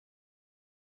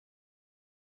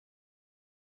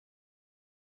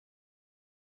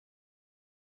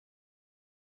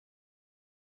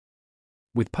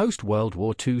With post-World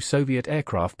War II Soviet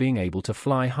aircraft being able to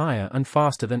fly higher and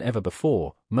faster than ever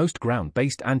before, most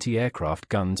ground-based anti-aircraft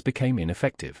guns became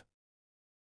ineffective.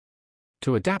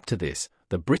 To adapt to this,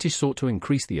 the British sought to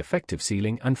increase the effective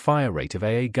ceiling and fire rate of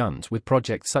AA guns with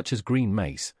projects such as Green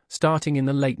Mace, starting in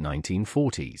the late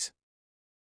 1940s.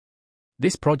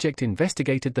 This project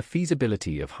investigated the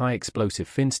feasibility of high-explosive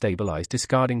fin-stabilized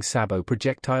discarding-sabot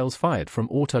projectiles fired from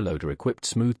autoloader-equipped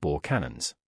smoothbore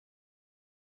cannons.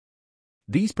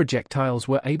 These projectiles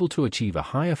were able to achieve a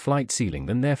higher flight ceiling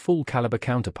than their full-caliber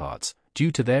counterparts,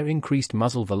 due to their increased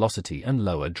muzzle velocity and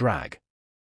lower drag.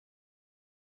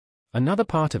 Another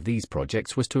part of these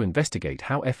projects was to investigate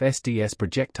how FSDS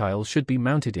projectiles should be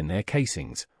mounted in their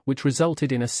casings, which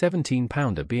resulted in a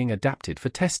 17-pounder being adapted for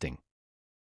testing.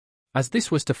 As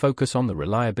this was to focus on the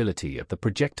reliability of the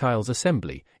projectile's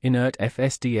assembly, inert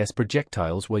FSDS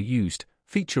projectiles were used,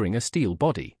 featuring a steel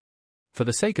body. For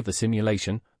the sake of the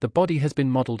simulation, the body has been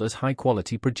modeled as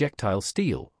high-quality projectile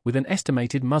steel, with an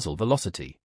estimated muzzle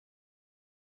velocity.